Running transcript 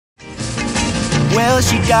Well,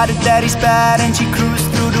 she got her daddy's pad and she cruised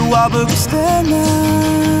through the Wahlburgers now.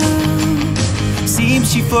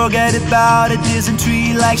 Seems she forgot about a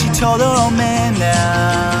dysentery like she told her old man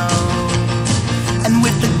now. And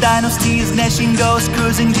with the dino steers, gnashing goes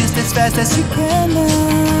cruising just as fast as she can now.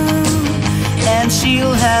 And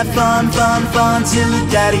she'll have fun, fun, fun till her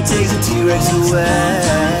daddy takes the T-Rex away.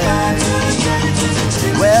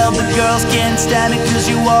 Well, the girls can't stand it cause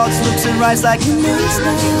she walks, looks and rides like a maze.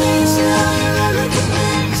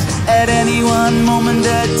 At any one moment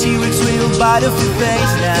that T-Rex will bite off your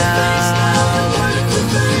face now.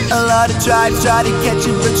 A lot of tribes try to catch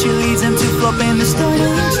her, but she leads them to flop in the stone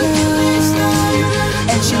age now.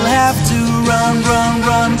 And she'll have to run, run,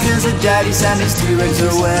 run, cause her daddy sent his T-Rex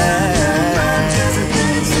away.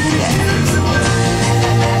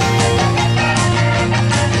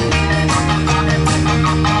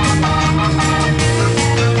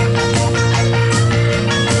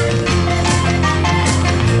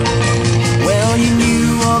 Well, you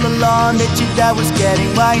knew all along that your dad was getting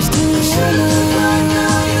wise to you.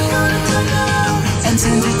 And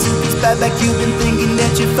since it took his bad back, you've been thinking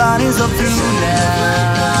that your fun is all through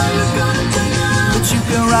now. But you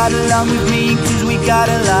can ride along with me, cause we got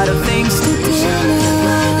a lot of things to do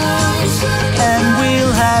now. And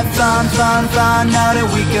we'll have fun, fun, fun, now that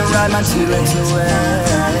we can ride my T-Rex away.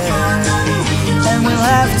 And we'll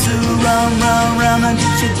have to run, run, run, and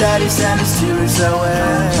get your daddy send his T-Rex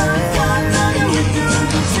away.